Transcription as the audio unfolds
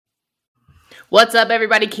What's up,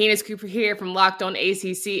 everybody? Candace Cooper here from Locked On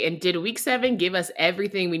ACC. And did Week 7 give us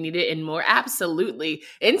everything we needed and more? Absolutely.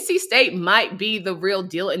 NC State might be the real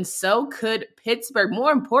deal, and so could Pittsburgh.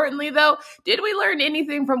 More importantly, though, did we learn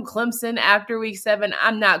anything from Clemson after Week 7?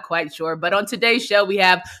 I'm not quite sure. But on today's show, we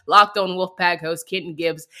have Locked On Wolfpack host Kenton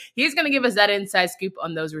Gibbs. He's going to give us that inside scoop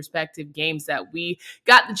on those respective games that we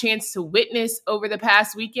got the chance to witness over the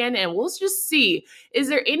past weekend. And we'll just see, is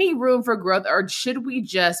there any room for growth, or should we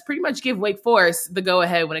just pretty much give Wake Forest the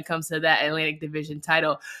go-ahead when it comes to that Atlantic Division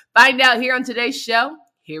title? Find out here on today's show.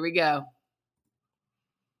 Here we go.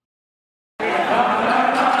 You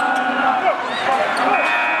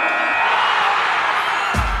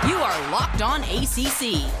are Locked On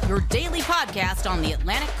ACC, your daily podcast on the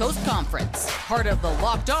Atlantic Coast Conference. Part of the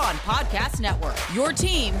Locked On Podcast Network, your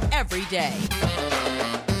team every day.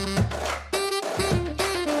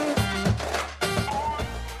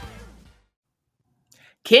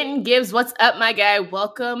 Kenton Gibbs, what's up, my guy?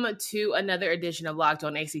 Welcome to another edition of Locked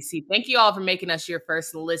On ACC. Thank you all for making us your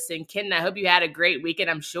first listen. Kenton, I hope you had a great weekend.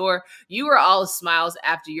 I'm sure you were all smiles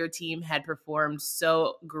after your team had performed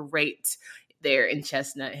so great there in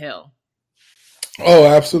Chestnut Hill. Oh,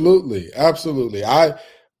 absolutely. Absolutely.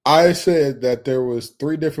 I said that there was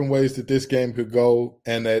 3 different ways that this game could go,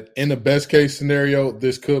 and that in the best case scenario,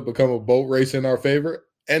 this could become a boat race in our favor.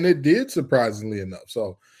 And it did, surprisingly enough.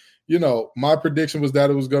 So, my prediction was that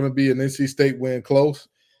it was going to be an NC State win close.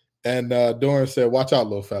 And Doran said, watch out,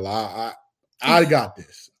 little fella. I got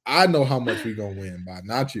this. I know how much we're going to win by,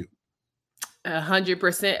 not you.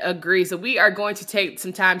 100% agree. So we are going to take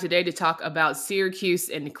some time today to talk about Syracuse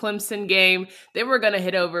and the Clemson game. Then we're going to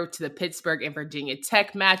head over to the Pittsburgh and Virginia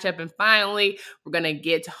Tech matchup. And finally, we're going to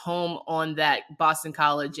get home on that Boston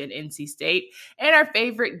College and NC State and our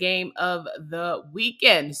favorite game of the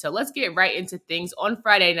weekend. So let's get right into things. On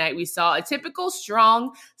Friday night, we saw a typical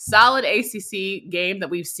strong, solid ACC game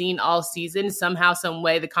that we've seen all season. Somehow, some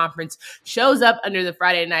way, the conference shows up under the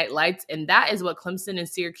Friday night lights. And that is what Clemson and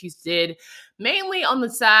Syracuse did, mainly on the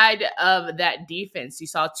side of that defense. You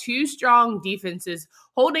saw 2 strong defenses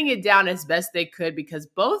holding it down as best they could because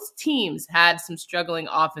both teams had some struggling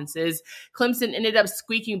offenses. Clemson ended up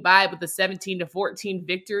squeaking by with a 17-14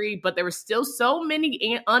 victory, but there were still so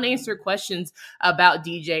many unanswered questions about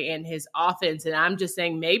DJ and his offense. And I'm just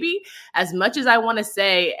saying, maybe as much as I want to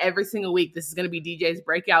say every single week this is going to be DJ's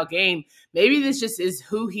breakout game, maybe this just is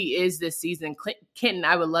who he is this season. Kenton,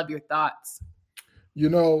 I would love your thoughts.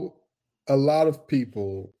 A lot of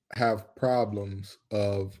people have problems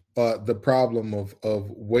of the problem of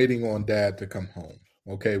waiting on dad to come home.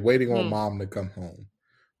 Okay, waiting on mom to come home.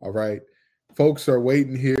 All right, folks are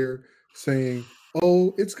waiting here saying,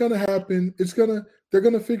 "Oh, it's gonna happen. They're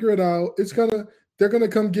gonna figure it out. They're gonna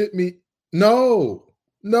come get me." No,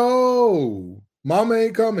 mama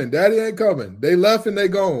ain't coming. Daddy ain't coming. They left and they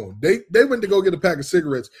gone. They went to go get a pack of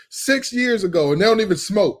cigarettes 6 years ago and they don't even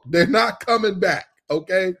smoke. They're not coming back.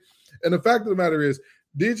 Okay. And the fact of the matter is,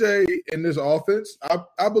 DJ in this offense,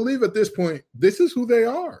 I believe at this point, this is who they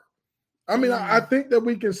are. I mean, I think that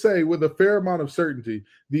we can say with a fair amount of certainty,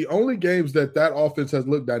 the only games that offense has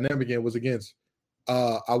looked dynamic in was against,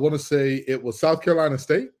 I want to say it was South Carolina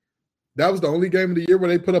State. That was the only game of the year where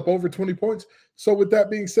they put up over 20 points. So with that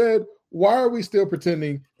being said, why are we still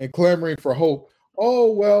pretending and clamoring for hope?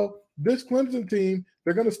 Oh, well, this Clemson team,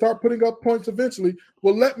 they're going to start putting up points eventually.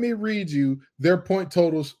 Well, let me read you their point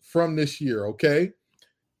totals from this year, okay?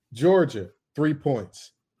 Georgia, 3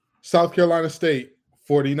 points. South Carolina State,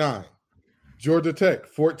 49. Georgia Tech,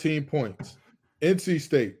 14 points. NC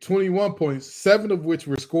State, 21 points, 7 of which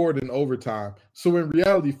were scored in overtime. So in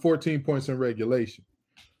reality, 14 points in regulation.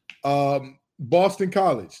 Boston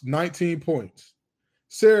College, 19 points.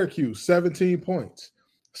 Syracuse, 17 points.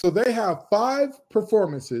 So they have 5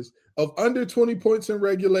 performances of under 20 points in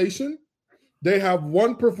regulation. They have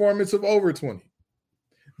 1 performance of over 20.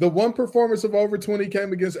 The 1 performance of over 20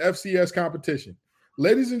 came against FCS competition.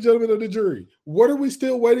 Ladies and gentlemen of the jury, what are we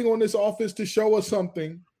still waiting on this offense to show us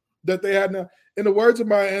something that they had now? In the words of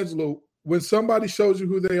Maya Angelou, when somebody shows you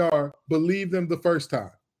who they are, believe them the first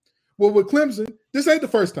time. Well, with Clemson, this ain't the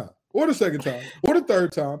first time, or the second time, or the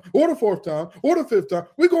third time, or the 4th time, or the 5th time.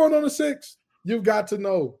 We're going on the 6th. You've got to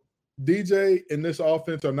know DJ and this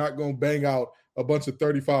offense are not going to bang out a bunch of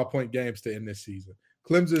 35-point games to end this season.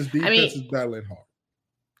 Clemson's defense is battling hard.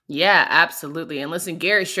 Yeah, absolutely. And listen,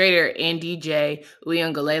 Garrett Schrader and DJ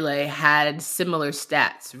Uiagalelei had similar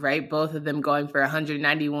stats, right? Both of them going for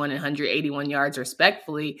 191 and 181 yards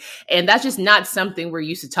respectfully. And that's just not something we're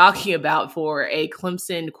used to talking about for a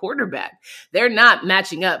Clemson quarterback. They're not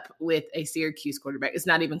matching up with a Syracuse quarterback. It's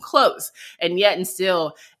not even close. And yet and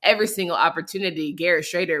still, every single opportunity, Garrett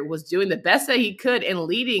Schrader was doing the best that he could and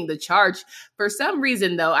leading the charge. For some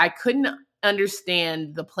reason, though, I couldn't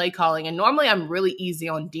understand the play calling. And normally I'm really easy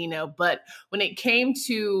on Dino, but when it came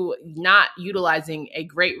to not utilizing a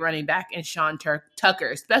great running back in Sean Tucker,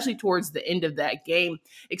 especially towards the end of that game,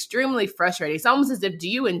 extremely frustrating. It's almost as if, do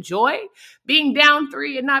you enjoy being down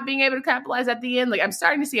 3 and not being able to capitalize at the end? Like, I'm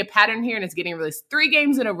starting to see a pattern here, and it's getting released 3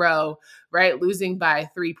 games in a row, right? Losing by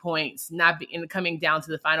 3 points, coming down to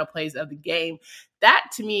the final plays of the game.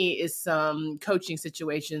 That to me is some coaching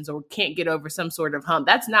situations or can't get over some sort of hump.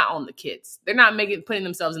 That's not on the kids. They're not putting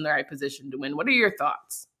themselves in the right position to win. What are your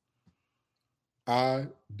thoughts? I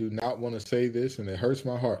do not want to say this, and it hurts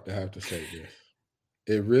my heart to have to say this.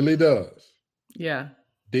 It really does. Yeah.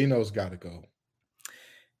 Dino's got to go.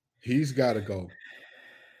 He's got to go.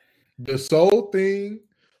 The sole thing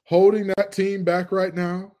holding that team back right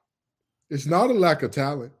now is not a lack of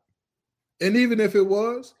talent. And even if it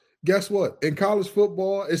was, guess what? In college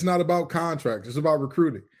football, it's not about contracts. It's about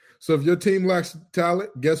recruiting. So if your team lacks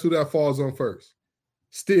talent, guess who that falls on first?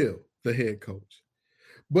 Still the head coach.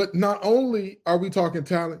 But not only are we talking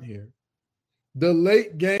talent here, the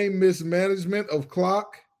late game mismanagement of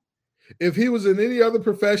clock. If he was in any other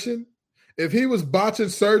profession, if he was botching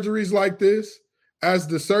surgeries like this as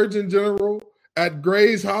the Surgeon General at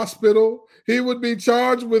Gray's Hospital, he would be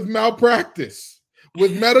charged with malpractice,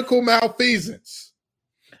 with medical malfeasance.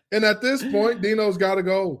 And at this point, Dino's got to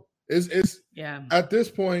go. At this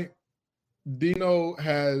point, Dino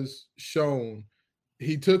has shown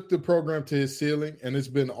he took the program to his ceiling, and it's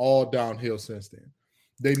been all downhill since then.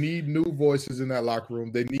 They need new voices in that locker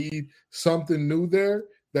room. They need something new there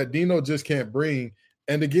that Dino just can't bring.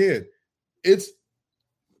 And again,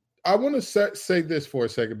 I want to say this for a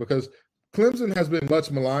second because Clemson has been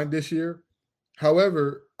much maligned this year.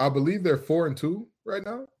 However, I believe they're 4-2 right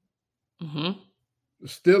now. Mm-hmm.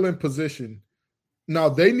 Still in position. Now,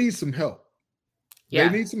 they need some help. Yeah.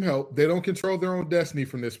 They need some help. They don't control their own destiny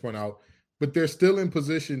from this point out, but they're still in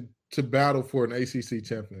position to battle for an ACC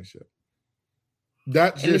championship.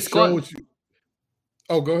 That just shows you.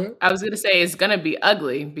 Oh, go ahead. I was going to say it's going to be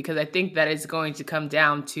ugly because I think that it's going to come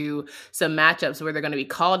down to some matchups where they're going to be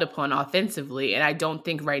called upon offensively. And I don't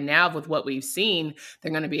think right now with what we've seen,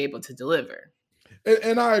 they're going to be able to deliver.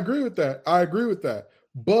 And I agree with that.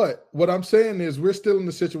 But what I'm saying is we're still in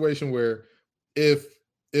the situation where if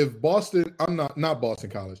Boston, I'm not Boston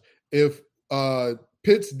College, if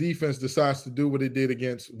Pitt's defense decides to do what it did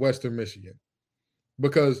against Western Michigan,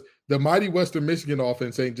 because the mighty Western Michigan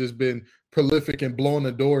offense ain't just been prolific and blowing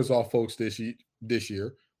the doors off folks this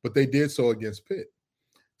year, but they did so against Pitt.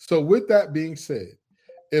 So with that being said,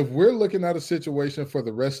 if we're looking at a situation for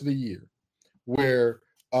the rest of the year where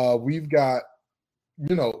we've got,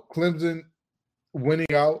 Clemson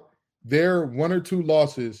winning out, they're 1 or 2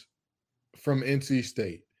 losses from NC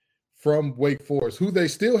State, from Wake Forest, who they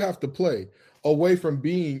still have to play, away from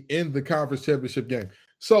being in the conference championship game.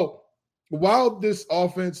 So while this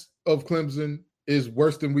offense of Clemson is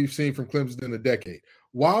worse than we've seen from Clemson in a decade,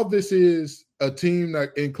 while this is a team that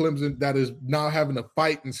in Clemson that is now having to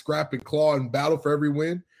fight and scrap and claw and battle for every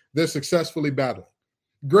win, they're successfully battling.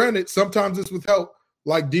 Granted, sometimes it's with help,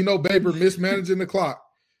 like Dino Baber mismanaging the clock.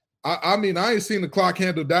 I ain't seen the clock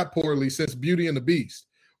handled that poorly since Beauty and the Beast,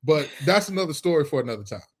 but that's another story for another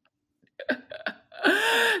time.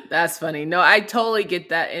 That's funny. No, I totally get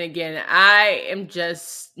that. And again, I am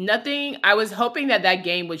just nothing. I was hoping that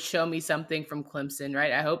game would show me something from Clemson,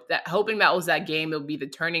 right? Hoping that was that game. It would be the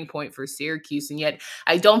turning point for Syracuse. And yet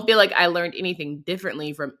I don't feel like I learned anything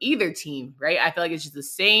differently from either team, right? I feel like it's just the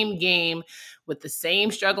same game with the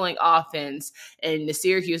same struggling offense and the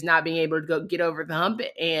Syracuse not being able to go get over the hump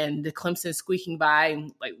and the Clemson squeaking by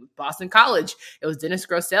like Boston College. It was Dennis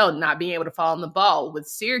Grosel not being able to fall on the ball. With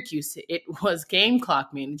Syracuse, it was game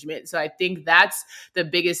clock management. So I think that's the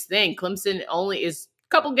biggest thing. Clemson only is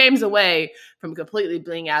couple games away from completely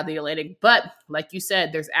being out of the Atlantic. But like you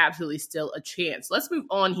said, there's absolutely still a chance. Let's move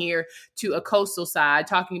on here to a coastal side,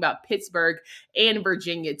 talking about Pittsburgh and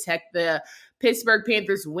Virginia Tech. The Pittsburgh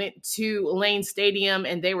Panthers went to Lane Stadium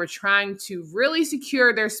and they were trying to really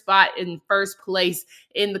secure their spot in first place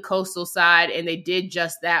in the coastal side. And they did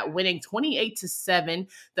just that, winning 28-7.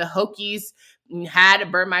 The Hokies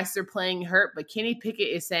had Burmeister playing hurt, but Kenny Pickett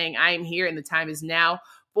is saying, I am here and the time is now.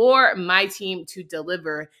 for my team to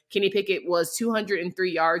deliver. Kenny Pickett was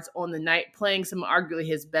 203 yards on the night, playing some arguably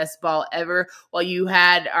his best ball ever, while you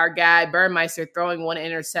had our guy Burmeister throwing one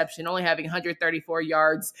interception, only having 134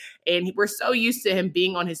 yards. And we're so used to him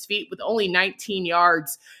being on his feet with only 19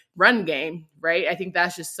 yards run game, right? I think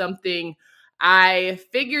that's just something I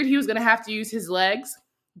figured he was going to have to use his legs.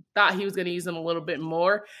 Thought he was going to use them a little bit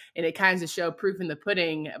more, and it kind of showed proof in the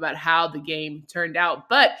pudding about how the game turned out.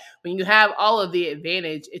 But when you have all of the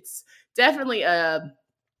advantage, it's definitely a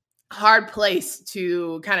hard place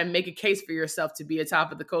to kind of make a case for yourself to be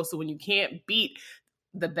atop of the Coastal when you can't beat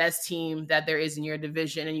the best team that there is in your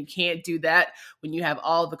division, and you can't do that when you have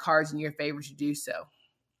all the cards in your favor to do so.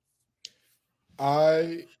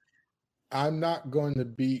 I'm not going to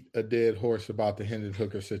beat a dead horse about the Hendon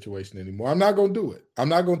Hooker situation anymore. I'm not going to do it. I'm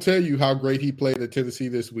not going to tell you how great he played at Tennessee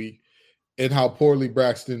this week and how poorly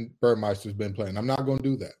Braxton Burmeister's been playing. I'm not going to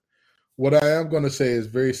do that. What I am going to say is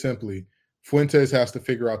very simply, Fuentes has to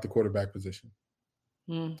figure out the quarterback position.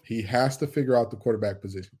 He has to figure out the quarterback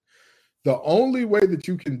position. The only way that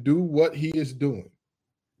you can do what he is doing,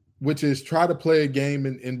 which is try to play a game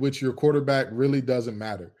in which your quarterback really doesn't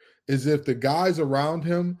matter, is if the guys around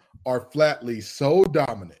him are flatly so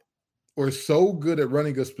dominant or so good at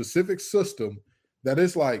running a specific system that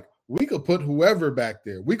it's like, we could put whoever back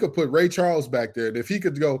there. We could put Ray Charles back there. And if he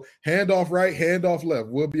could go hand off right, hand off left,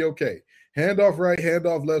 we'll be okay. Hand off right, hand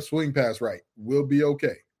off left, swing pass right, we'll be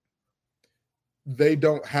okay. They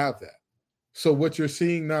don't have that. So what you're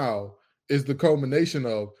seeing now is the culmination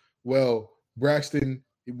of, well, Braxton,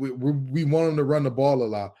 we want him to run the ball a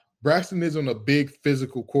lot. Braxton isn't a big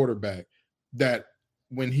physical quarterback that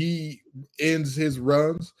when he ends his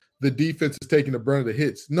runs, the defense is taking the brunt of the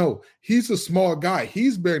hits. No, he's a small guy.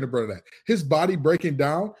 He's bearing the brunt of that. His body breaking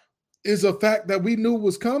down is a fact that we knew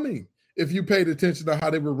was coming if you paid attention to how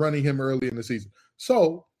they were running him early in the season.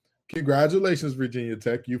 So, congratulations, Virginia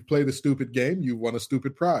Tech. You've played a stupid game. You won a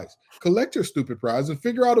stupid prize. Collect your stupid prize and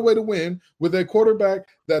figure out a way to win with a quarterback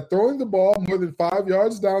that throwing the ball more than 5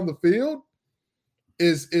 yards down the field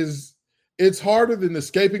it's harder than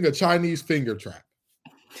escaping a Chinese finger trap.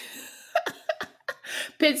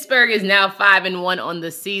 Pittsburgh is now 5-1 on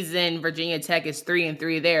the season. Virginia Tech is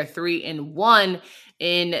 3-3. They are 3-1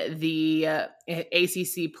 in the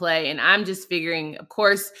ACC play. And I'm just figuring, of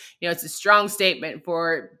course, it's a strong statement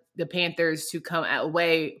for the Panthers to come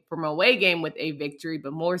away from away game with a victory,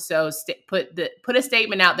 but more so put a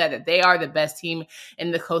statement out there that they are the best team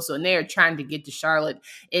in the Coastal and they are trying to get to Charlotte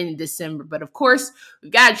in December. But of course,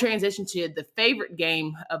 we've got to transition to the favorite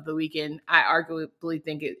game of the weekend. I arguably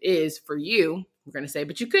think it is for you. We're going to say,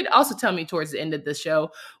 but you could also tell me towards the end of the show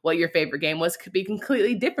what your favorite game was. Could be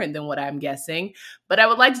completely different than what I'm guessing. But I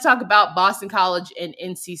would like to talk about Boston College and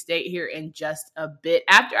NC State here in just a bit.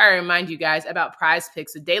 After I remind you guys about Prize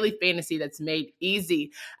Picks, a daily fantasy that's made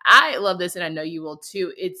easy. I love this, and I know you will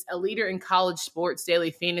too. It's a leader in college sports daily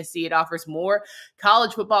fantasy. It offers more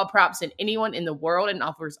college football props than anyone in the world and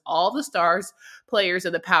offers all the stars, players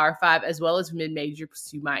of the Power Five, as well as mid-majors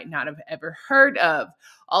you might not have ever heard of.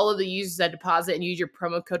 All of the users that deposit and use your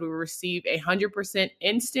promo code will receive a 100%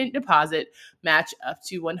 instant deposit match up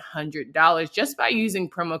to $100 just by using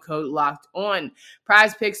promo code Locked On.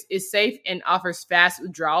 Prize Picks is safe and offers fast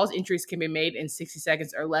withdrawals. Entries can be made in 60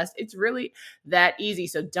 seconds or less. It's really that easy.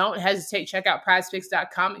 So don't hesitate. Check out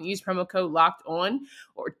prizepicks.com and use promo code Locked On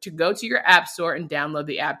or to go to your app store and download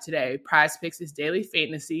the app today. Prize Picks is daily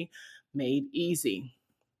fantasy made easy.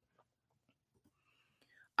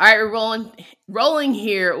 All right, we're rolling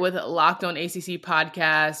here with Locked On ACC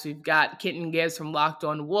podcast. We've got Kenton Gibbs from Locked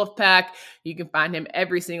On Wolfpack. You can find him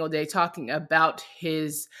every single day talking about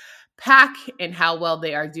his pack and how well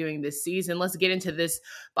they are doing this season. Let's get into this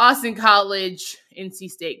Boston College, NC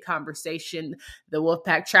State conversation. The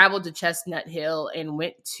Wolfpack traveled to Chestnut Hill and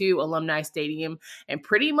went to Alumni Stadium and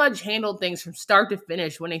pretty much handled things from start to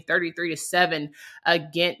finish, winning 33-7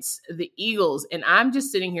 against the Eagles. And I'm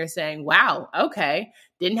just sitting here saying, wow, okay.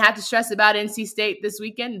 Didn't have to stress about NC State this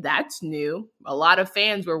weekend. That's new. A lot of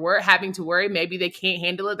fans were having to worry. Maybe they can't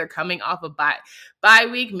handle it. They're coming off a bye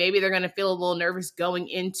week. Maybe they're going to feel a little nervous going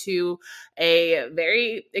into a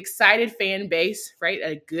very excited fan base, right?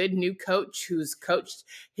 A good new coach who's coached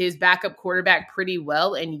his backup quarterback pretty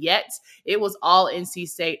well. And yet it was all NC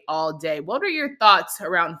State all day. What are your thoughts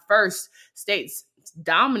around first State's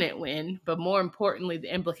dominant win, but more importantly,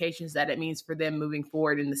 the implications that it means for them moving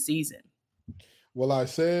forward in the season? Well, I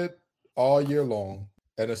said all year long,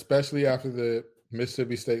 and especially after the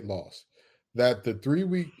Mississippi State loss, that the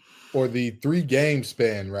 3-game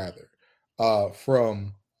span,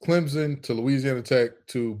 from Clemson to Louisiana Tech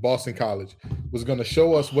to Boston College was going to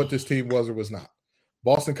show us what this team was or was not.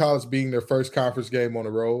 Boston College being their first conference game on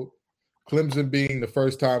the road, Clemson being the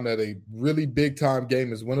first time that a really big-time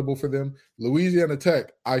game is winnable for them. Louisiana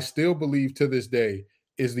Tech, I still believe to this day,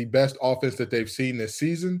 is the best offense that they've seen this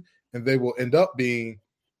season, and they will end up being,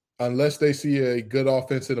 unless they see a good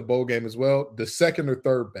offense in a bowl game as well, the second or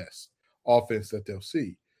third best offense that they'll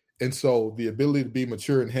see. And so the ability to be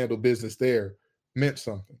mature and handle business there meant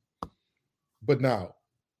something. But now,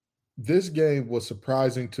 this game was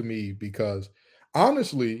surprising to me because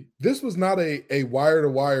honestly, this was not a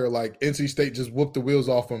wire-to-wire like NC State just whooped the wheels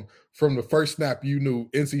off them from the first snap. You knew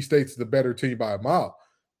NC State's the better team by a mile.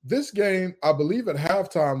 This game, I believe at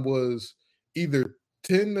halftime was either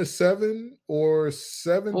 10-7 or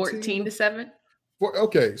 14-7.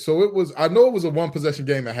 Okay, so it was. I know it was a one-possession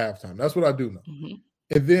game at halftime. That's what I do know. Mm-hmm.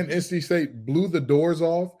 And then NC State blew the doors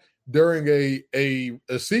off during a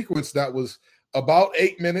sequence that was about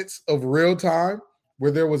 8 minutes of real time,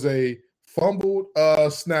 where there was a fumbled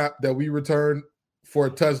snap that we returned for a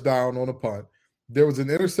touchdown on a punt. There was an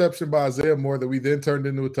interception by Isaiah Moore that we then turned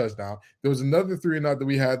into a touchdown. There was another 3-and-out that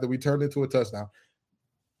we had that we turned into a touchdown.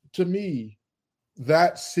 To me,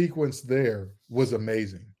 that sequence there was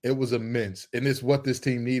amazing. It was immense, and it's what this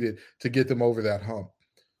team needed to get them over that hump.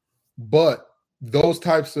 But those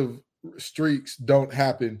types of streaks don't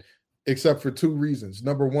happen except for two reasons.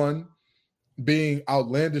 Number one, being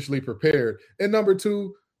outlandishly prepared. And number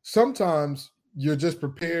two, sometimes you're just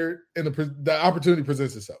prepared and the opportunity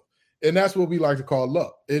presents itself. And that's what we like to call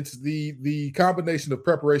luck. It's the combination of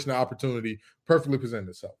preparation and opportunity perfectly presented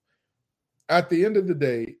itself. At the end of the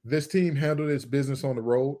day, this team handled its business on the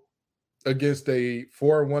road against a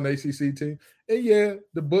 4-1 ACC team. And yeah,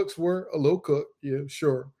 the books were a little cooked. Yeah,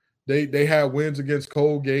 sure. They had wins against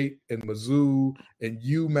Colgate and Mizzou and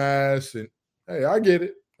UMass. And hey, I get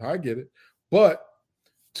it. But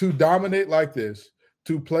to dominate like this,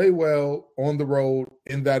 to play well on the road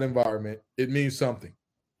in that environment, it means something.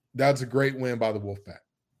 That's a great win by the Wolfpack.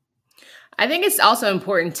 I think it's also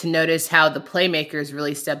important to notice how the playmakers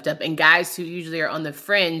really stepped up, and guys who usually are on the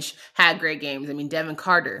fringe had great games. I mean, Devin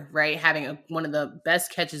Carter, right, having one of the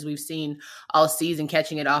best catches we've seen all season,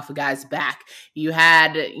 catching it off a guy's back. You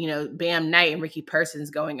had, Bam Knight and Ricky Persons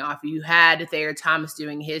going off. You had Thayer Thomas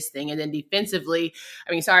doing his thing. And then defensively,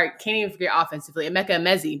 can't even forget offensively, Emeka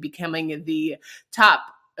Emezi becoming the top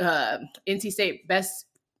NC State best,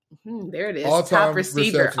 there it is, top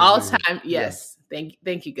receiver, all-time, yes. Yeah.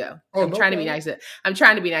 Thank you, Go. I'm trying to be nice. I'm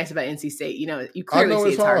trying to be nice about NC State. You clearly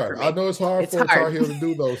see it's hard for me. I know it's hard for a Tar Heel to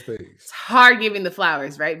do those things. It's hard giving the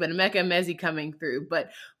flowers, right? But Emeka Emezi coming through.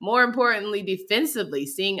 But more importantly, defensively,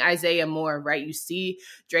 seeing Isaiah Moore, right? You see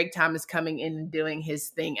Drake Thomas coming in and doing his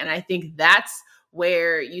thing. And I think that's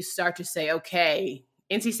where you start to say, okay,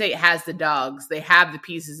 NC State has the dogs. They have the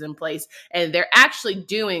pieces in place. And they're actually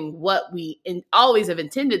doing what we always have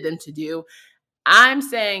intended them to do. I'm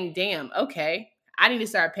saying, damn, okay, I need to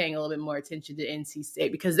start paying a little bit more attention to NC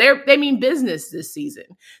State because they mean business this season.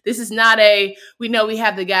 This is not we know we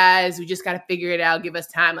have the guys, we just got to figure it out, give us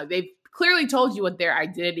time. Like, they've clearly told you what their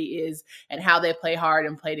identity is and how they play hard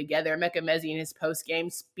and play together. Emeka Emezi in his post-game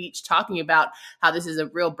speech talking about how this is a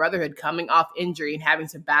real brotherhood coming off injury and having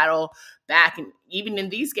to battle back, and even in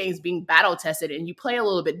these games being battle tested, and you play a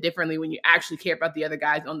little bit differently when you actually care about the other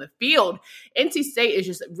guys on the field. NC State is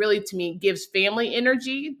just really, to me, gives family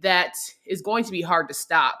energy that is going to be hard to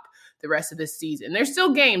stop the rest of this season. There's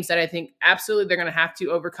still games that I think absolutely they're going to have to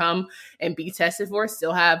overcome and be tested for.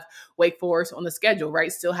 Still have Wake Forest on the schedule,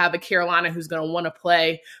 right? Still have a Carolina who's going to want to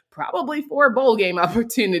play probably for a bowl game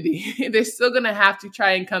opportunity. They're still going to have to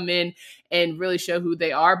try and come in and really show who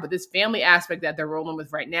they are. But this family aspect that they're rolling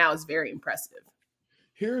with right now is very impressive.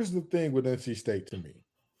 Here's the thing with NC State to me.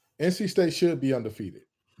 NC State should be undefeated.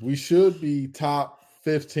 We should be top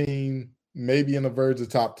 15, maybe in the verge of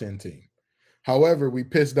top 10 team. However, we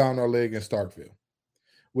pissed down our leg in Starkville.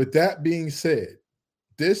 With that being said,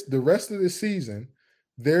 the rest of the season,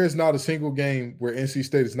 there is not a single game where NC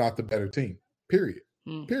State is not the better team, period.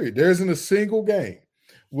 Period. There isn't a single game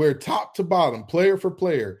where top to bottom, player for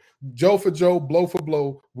player, Joe for Joe, blow for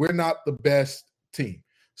blow, we're not the best team.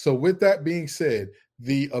 So with that being said,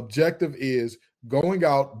 the objective is going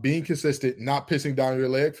out, being consistent, not pissing down your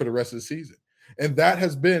leg for the rest of the season. And that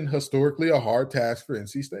has been historically a hard task for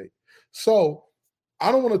NC State. So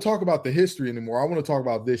I don't want to talk about the history anymore. I want to talk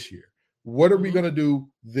about this year. What are we going to do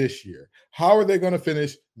this year? How are they going to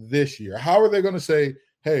finish this year? How are they going to say,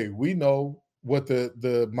 hey, we know what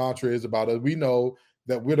the mantra is about us. We know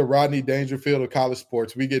that we're the Rodney Dangerfield of college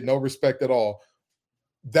sports. We get no respect at all.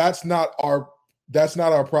 That's not our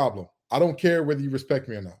problem. I don't care whether you respect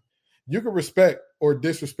me or not. You can respect or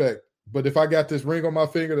disrespect, but if I got this ring on my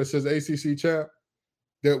finger that says ACC champ,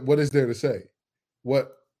 what is there to say?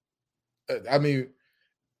 What I mean,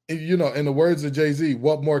 in the words of Jay-Z,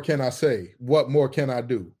 what more can I say? What more can I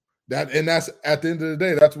do? That's at the end of the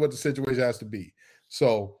day, that's what the situation has to be.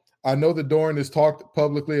 So I know that Doran has talked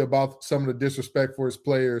publicly about some of the disrespect for his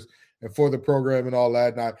players and for the program and all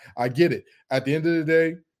that. And I get it. At the end of the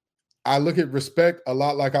day, I look at respect a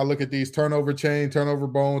lot like I look at these turnover chain, turnover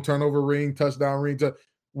bone, turnover ring, touchdown ring.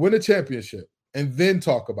 Win a championship and then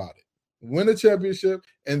talk about it. Win a championship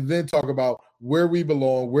and then talk about where we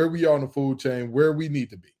belong, where we are on the food chain, where we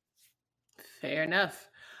need to be. Fair enough.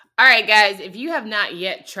 All right, guys, if you have not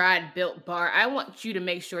yet tried Built Bar, I want you to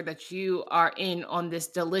make sure that you are in on this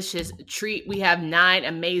delicious treat. We have 9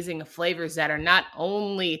 amazing flavors that are not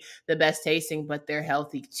only the best tasting, but they're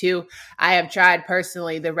healthy too. I have tried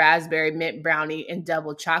personally the raspberry mint brownie and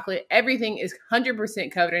double chocolate. Everything is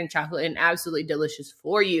 100% covered in chocolate and absolutely delicious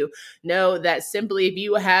for you. Know that simply if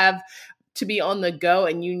you have to be on the go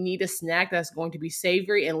and you need a snack that's going to be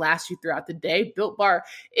savory and last you throughout the day, Built Bar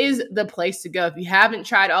is the place to go. If you haven't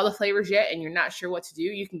tried all the flavors yet and you're not sure what to do,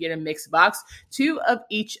 you can get a mixed box, 2 of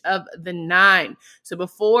each of the 9. So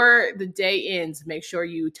before the day ends, make sure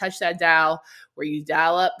you touch that dial where you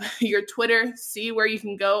dial up your Twitter, see where you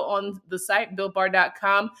can go on the site,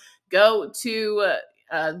 builtbar.com. Go to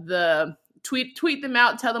the tweet them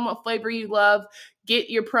out, tell them what flavor you love.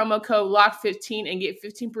 Get your promo code LOCK15 and get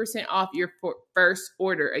 15% off your first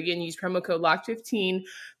order. Again, use promo code LOCK15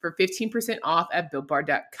 for 15% off at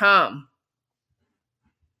BuiltBar.com.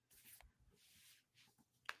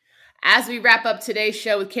 As we wrap up today's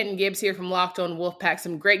show with Kenton Gibbs here from Locked On Wolfpack,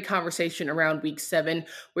 some great conversation around Week 7.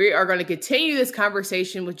 We are going to continue this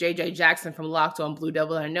conversation with JJ Jackson from Locked On Blue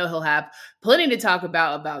Devil. I know he'll have plenty to talk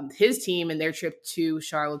about his team and their trip to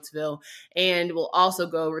Charlottesville. And we'll also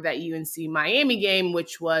go over that UNC Miami game,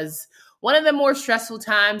 which was one of the more stressful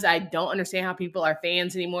times. I don't understand how people are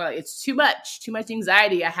fans anymore. Like, it's too much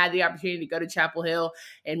anxiety. I had the opportunity to go to Chapel Hill,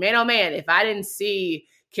 and man, oh man, if I didn't see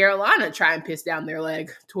Carolina try and piss down their leg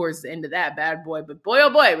towards the end of that bad boy. But boy, oh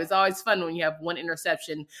boy, it was always fun when you have one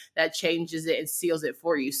interception that changes it and seals it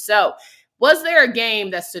for you. So was there a game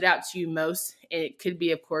that stood out to you most? And it could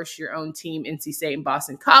be, of course, your own team, NC State and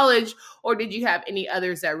Boston College, or did you have any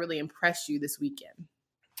others that really impressed you this weekend?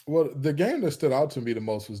 Well, the game that stood out to me the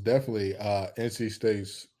most was definitely NC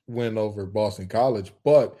State's win over Boston College.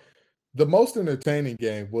 But the most entertaining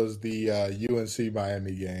game was the UNC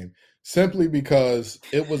Miami game, simply because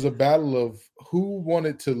it was a battle of who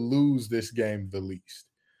wanted to lose this game the least.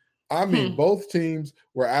 I mean, both teams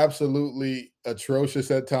were absolutely atrocious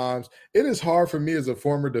at times. It is hard for me as a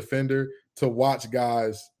former defender to watch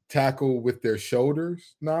guys tackle with their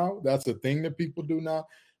shoulders now. That's a thing that people do now.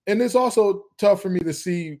 And it's also tough for me to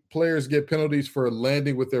see players get penalties for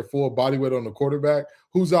landing with their full body weight on the quarterback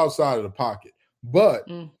who's outside of the pocket. But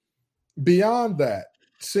beyond that,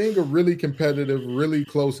 seeing a really competitive, really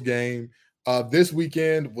close game this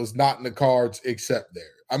weekend was not in the cards except there.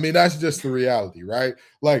 I mean, that's just the reality, right?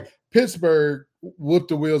 Like, Pittsburgh whooped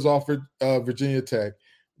the wheels off Virginia Tech.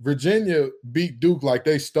 Virginia beat Duke like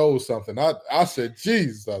they stole something. I said,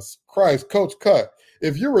 Jesus Christ, Coach Cut,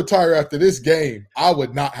 if you retire after this game, I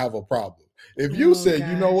would not have a problem. If you said,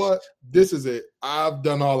 you know what, this is it, I've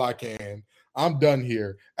done all I can, I'm done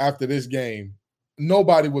here after this game,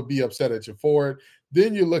 nobody would be upset at you for it.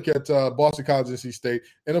 Then you look at Boston College, NC State,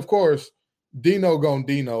 and of course, Dino going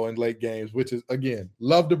Dino in late games, which is, again,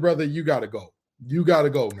 love the brother, you got to go. You got to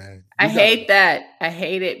go, man. I hate that. I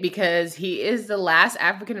hate it because he is the last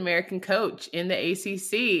African-American coach in the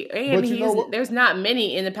ACC. And there's not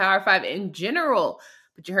many in the Power 5 in general,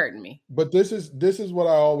 but you're hurting me. But this is what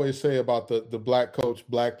I always say about the black coach,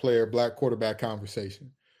 black player, black quarterback conversation.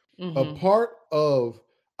 A part of,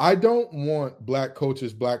 I don't want black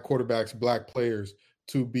coaches, black quarterbacks, black players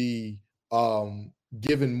to be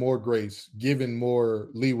given more grace, given more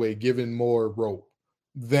leeway, given more rope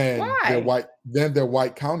than their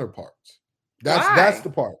white counterparts. That's the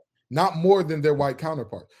part. Not more than their white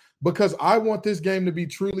counterparts. Because I want this game to be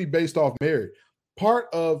truly based off merit. Part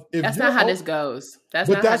of that's not how this goes. That's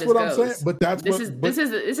what I'm saying. But this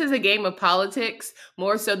is a game of politics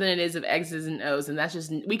more so than it is of X's and O's, and that's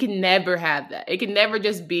just, we can never have that. It can never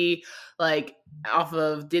just be like off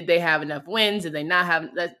of, did they have enough wins? Did they not have?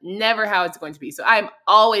 That's never how it's going to be. So I'm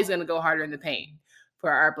always going to go harder in the paint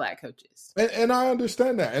for our black coaches. And I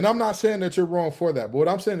understand that. And I'm not saying that you're wrong for that. But what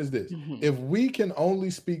I'm saying is this. If we can only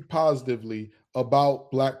speak positively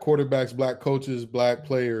about black quarterbacks, black coaches, black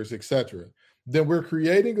players, etc., then we're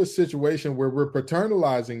creating a situation where we're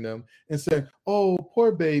paternalizing them and saying, oh,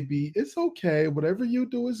 poor baby, it's okay. Whatever you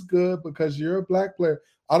do is good because you're a black player.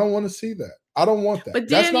 I don't want to see that. I don't want that. But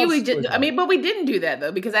but we didn't do that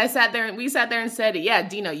though, because we sat there and said, yeah,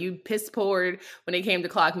 Dino, you piss poor when it came to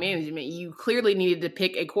clock management. You clearly needed to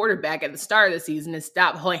pick a quarterback at the start of the season and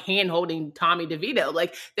stop hand holding Tommy DeVito.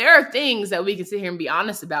 Like, there are things that we can sit here and be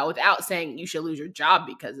honest about without saying you should lose your job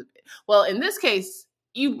because of it. Well, in this case,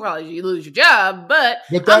 you probably lose your job, but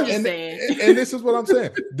I'm just saying. And this is what I'm saying.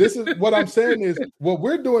 This is what I'm saying is what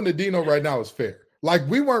we're doing to Dino right now is fair. Like,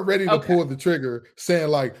 we weren't ready to pull the trigger saying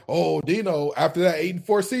like, oh, Dino, after that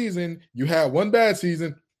 8-4 season, you had one bad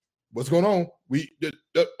season. What's going on?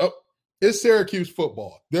 It's Syracuse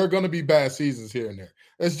football. There are going to be bad seasons here and there.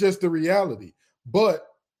 That's just the reality. But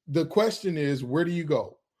the question is, where do you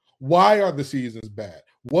go? Why are the seasons bad?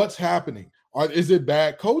 What's happening? Is it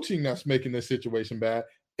bad coaching that's making this situation bad?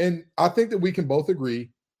 And I think that we can both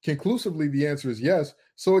agree conclusively the answer is yes.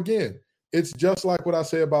 So again, it's just like what I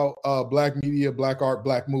say about black media, black art,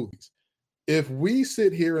 black movies. If we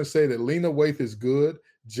sit here and say that Lena Waithe is good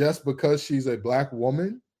just because she's a black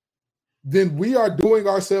woman, then we are doing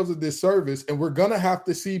ourselves a disservice, and we're going to have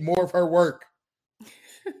to see more of her work.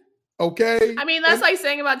 Okay? I mean, that's like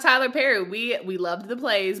saying about Tyler Perry. We loved the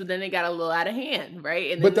plays, but then it got a little out of hand,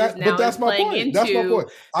 right? And then that's my point. That's my point.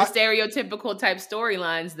 The stereotypical type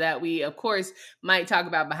storylines that we, of course, might talk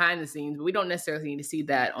about behind the scenes, but we don't necessarily need to see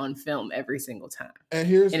that on film every single time. And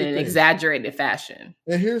here's in an exaggerated fashion.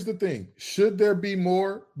 And here's the thing. Should there be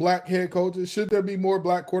more black head coaches? Should there be more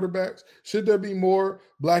black quarterbacks? Should there be more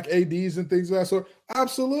black ADs and things of that sort?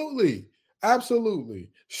 Absolutely. Absolutely.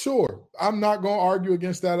 Sure. I'm not going to argue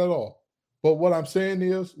against that at all. But what I'm saying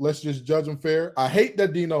is, let's just judge them fair. I hate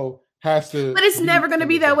that Dino has to. But it's never going to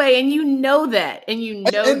be that way. And you know that. And you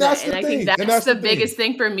know and that. And I think that's the biggest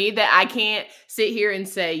thing for me, that I can't sit here and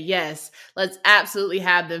say, yes, let's absolutely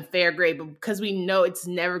have them fair grade, because we know it's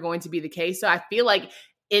never going to be the case. So I feel like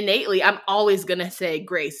innately, I'm always going to say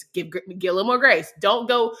grace, give a little more grace. Don't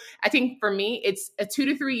go. I think for me, it's a 2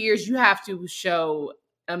 to 3 years. You have to show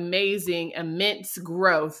amazing, immense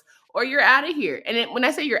growth, or you're out of here. And when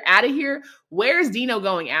I say you're out of here, where's Dino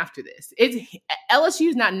going after this?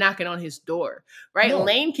 LSU's not knocking on his door, right? No.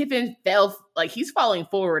 Lane Kiffin he's falling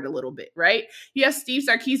forward a little bit, right? You have Steve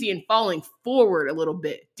Sarkisian falling forward a little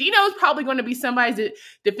bit. Dino's probably going to be somebody's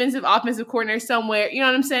defensive offensive coordinator somewhere. You know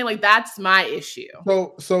what I'm saying? Like, that's my issue.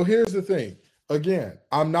 So here's the thing. Again,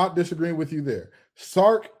 I'm not disagreeing with you there.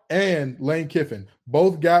 Sark and Lane Kiffin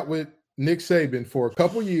both got with Nick Saban for a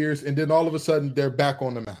couple years, and then all of a sudden they're back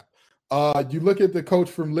on the map. You look at the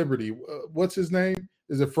coach from Liberty. What's his name?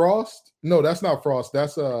 Is it Frost? No, that's not Frost.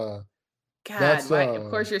 That's of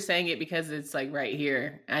course you're saying it because it's like right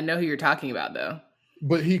here. I know who you're talking about though.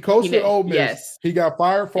 But he coached at Ole Miss. Yes. He got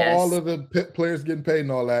fired for all of the players getting paid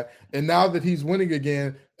and all that. And now that he's winning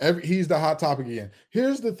again, he's the hot topic again.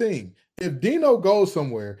 Here's the thing. If Dino goes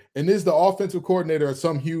somewhere and is the offensive coordinator at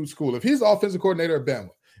some huge school, if he's the offensive coordinator at Bama,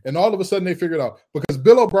 and all of a sudden they figure it out, because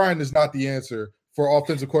Bill O'Brien is not the answer for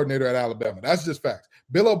offensive coordinator at Alabama. That's just facts.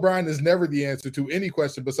 Bill O'Brien is never the answer to any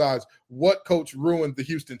question besides what coach ruined the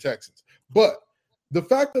Houston Texans. But the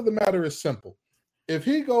fact of the matter is simple. If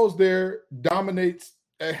he goes there, dominates,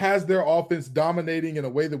 has their offense dominating in a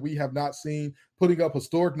way that we have not seen, putting up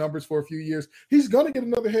historic numbers for a few years, he's going to get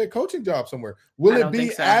another head coaching job somewhere. Will it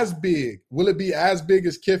be as big? Will it be as big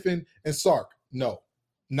as Kiffin and Sark? No.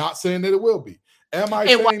 Not saying that it will be. Why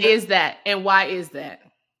is that? And why is that?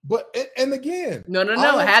 But and again, no.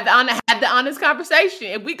 Had the honest conversation.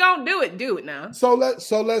 If we gonna do it now. So let's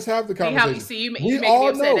have the conversation. You make me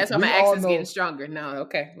upset. That's why my accent's getting stronger. No,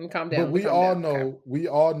 okay, let me calm down. But we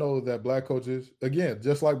all know that black coaches, again,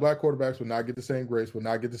 just like black quarterbacks, will not get the same grace, will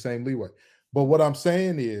not get the same leeway. But what I'm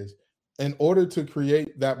saying is, in order to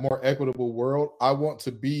create that more equitable world, I want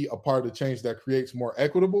to be a part of the change that creates more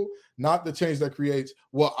equitable, not the change that creates,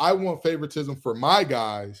 well, I want favoritism for my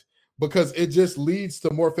guys, because it just leads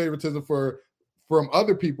to more favoritism from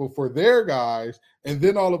other people for their guys. And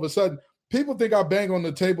then all of a sudden, people think I bang on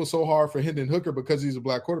the table so hard for Hendon Hooker because he's a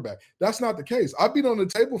black quarterback. That's not the case. I beat on the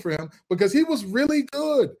table for him because he was really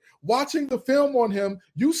good. Watching the film on him,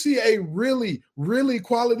 you see a really, really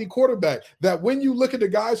quality quarterback that when you look at the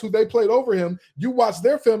guys who they played over him, you watch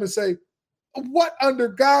their film and say, what under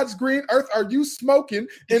God's green earth are you smoking?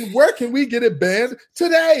 And where can we get it banned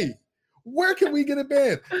today? Where can we get it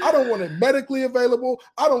banned? I don't want it medically available.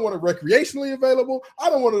 I don't want it recreationally available.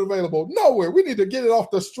 I don't want it available nowhere. We need to get it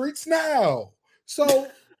off the streets now. So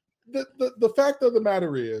the fact of the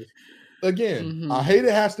matter is, again, I hate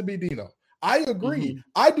it has to be Dino. I agree.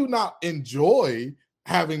 I do not enjoy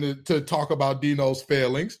having to talk about Dino's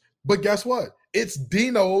failings, but guess what? It's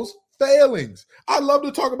Dino's failings. I love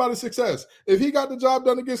to talk about his success. If he got the job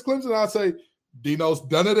done against Clemson, I'd say, Dino's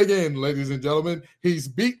done it again, ladies and gentlemen. He's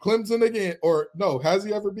beat Clemson again. Or no, has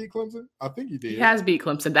he ever beat Clemson? I think he did. He has beat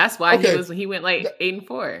Clemson. That's why he went like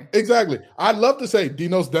 8-4. Exactly. I'd love to say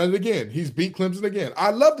Dino's done it again. He's beat Clemson again.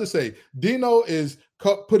 I'd love to say Dino is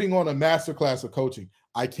putting on a masterclass of coaching.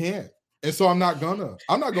 I can't. And so I'm not gonna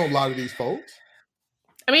lie to these folks.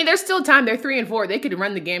 I mean, there's still time. They're 3-4. They could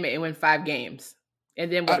run the gamut and win 5 games.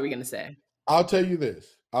 And then what are we gonna say? I'll tell you this.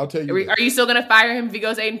 Are you still going to fire him if he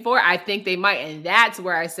goes 8-4? I think they might, and that's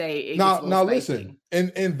where I say now listen,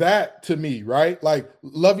 and that to me, right? Like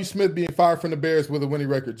Lovie Smith being fired from the Bears with a winning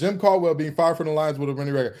record, Jim Caldwell being fired from the Lions with a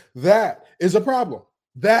winning record. That is a problem.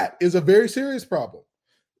 That is a very serious problem.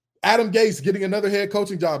 Adam Gase getting another head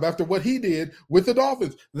coaching job after what he did with the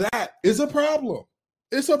Dolphins. That is a problem.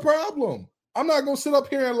 It's a problem. I'm not going to sit up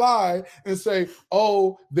here and lie and say,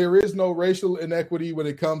 oh, there is no racial inequity when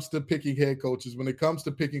it comes to picking head coaches, when it comes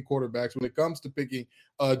to picking quarterbacks, when it comes to picking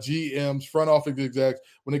GMs, front office execs,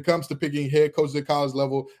 when it comes to picking head coaches at college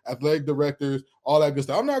level, athletic directors, all that good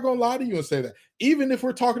stuff. I'm not going to lie to you and say that. Even if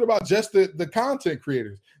we're talking about just the content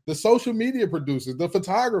creators, the social media producers, the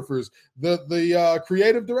photographers, the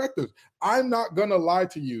creative directors, I'm not going to lie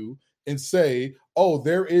to you and say, oh,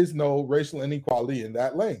 there is no racial inequality in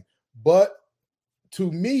that lane. But to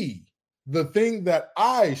me, the thing that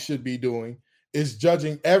I should be doing is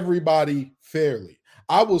judging everybody fairly.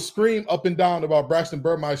 I will scream up and down about Braxton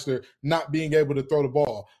Burmeister not being able to throw the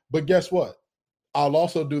ball. But guess what? I'll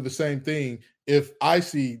also do the same thing if I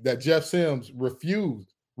see that Jeff Sims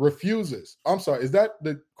refuses. I'm sorry, is that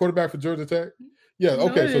the quarterback for Georgia Tech? Yeah,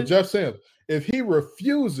 okay, so Jeff Sims. If he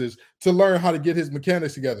refuses to learn how to get his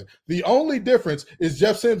mechanics together, the only difference is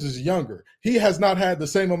Jeff Sims is younger. He has not had the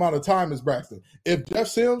same amount of time as Braxton. If Jeff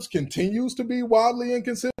Sims continues to be wildly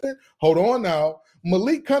inconsistent, hold on now.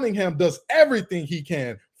 Malik Cunningham does everything he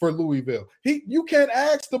can for Louisville. You can't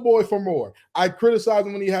ask the boy for more. I criticize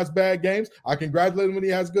him when he has bad games. I congratulate him when he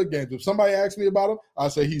has good games. If somebody asks me about him, I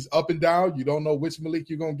say he's up and down. You don't know which Malik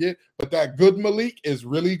you're going to get, but that good Malik is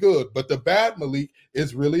really good, but the bad Malik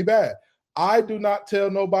is really bad. I do not tell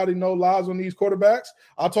nobody no lies on these quarterbacks.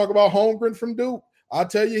 I'll talk about Holmgren from Duke. I'll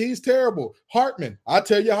tell you he's terrible. Hartman, I'll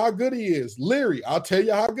tell you how good he is. Leary, I'll tell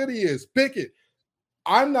you how good he is. Pickett,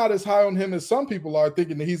 I'm not as high on him as some people are,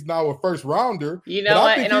 thinking that he's now a first rounder. You know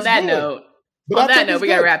what? And on that note, we got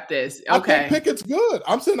to wrap this. Okay. I think Pickett's good.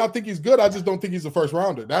 I'm saying I think he's good. I just don't think he's a first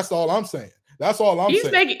rounder. That's all I'm saying. That's all I'm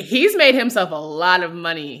saying. He's made himself a lot of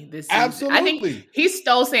money this season. Absolutely. I think he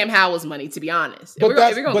stole Sam Howell's money, to be honest. But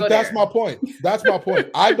that's my point. That's my point.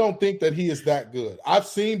 I don't think that he is that good. I've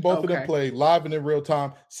seen both of them play live and in real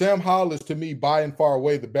time. Sam Howell is, to me, by and far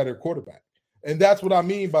away the better quarterback. And that's what I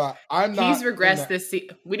mean by he's regressed this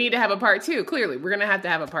season. We need to have a part 2. Clearly, we're going to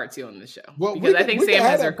have a part 2 on this show. Well, because I think Sam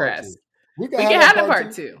has regressed. We can have a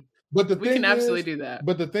part 2. But we can absolutely do that.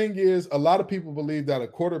 But the thing is, a lot of people believe that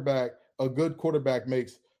a good quarterback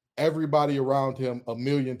makes everybody around him a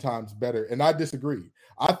million times better. And I disagree.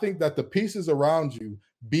 I think that the pieces around you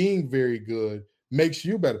being very good makes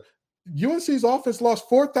you better. UNC's offense lost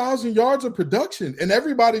 4,000 yards of production, and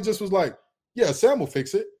everybody just was like, yeah, Sam will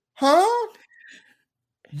fix it. Huh?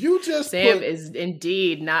 Sam is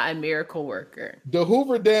indeed not a miracle worker. The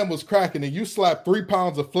Hoover Dam was cracking, and you slapped 3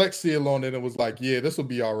 pounds of Flex Seal on it and was like, yeah, this will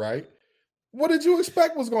be all right. What did you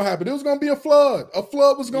expect was going to happen? It was going to be a flood. A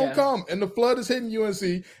flood was going to come, and the flood is hitting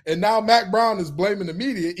UNC, and now Mack Brown is blaming the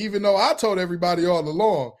media, even though I told everybody all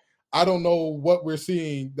along, I don't know what we're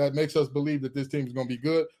seeing that makes us believe that this team is going to be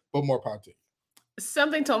good, but more power to you.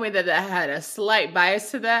 Something told me that I had a slight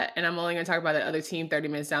bias to that, and I'm only going to talk about the other team 30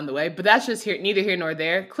 minutes down the way, but that's just neither here nor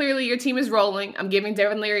there. Clearly, your team is rolling. I'm giving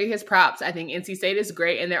Devin Leary his props. I think NC State is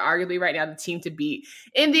great, and they're arguably right now the team to beat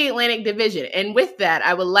in the Atlantic Division. And with that,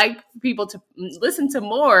 I would like people to listen to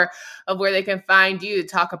more of where they can find you to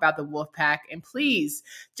talk about the Wolfpack, and please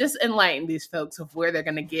just enlighten these folks of where they're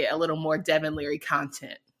going to get a little more Devin Leary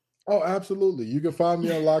content. Oh, absolutely. You can find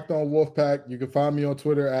me on Locked On Wolfpack. You can find me on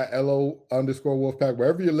Twitter at LO_Wolfpack.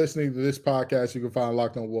 Wherever you're listening to this podcast, you can find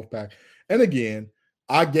Locked On Wolfpack. And again,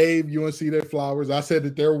 I gave UNC their flowers. I said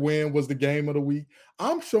that their win was the game of the week.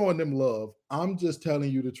 I'm showing them love. I'm just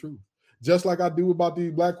telling you the truth. Just like I do about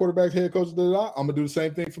the black quarterbacks, head coaches, I'm going to do the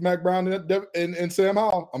same thing for Mack Brown and Sam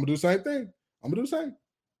Howell. I'm going to do the same thing. I'm going to do the same.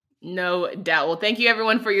 No doubt. Well, thank you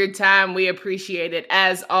everyone for your time. We appreciate it.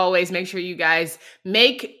 As always, make sure you guys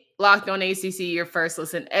make Locked On ACC, your first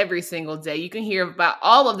listen every single day. You can hear about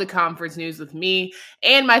all of the conference news with me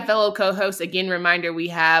and my fellow co-hosts. Again, reminder, we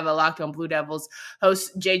have a Locked On Blue Devils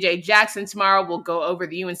host, JJ Jackson, tomorrow. We'll go over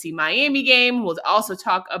the UNC Miami game. We'll also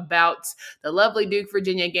talk about the lovely Duke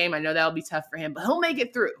Virginia game. I know that'll be tough for him, but he'll make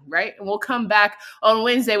it through, right? And we'll come back on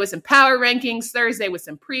Wednesday with some power rankings, Thursday with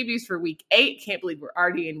some previews for week 8. Can't believe we're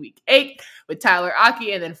already in week 8 with Tyler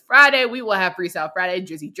Aki. And then Friday, we will have Freestyle Friday,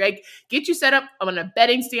 Drizzy Drake. Get you set up on a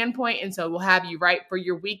betting standpoint, and so we'll have you right for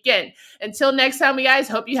your weekend. Until next time, you guys,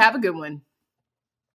 hope you have a good one.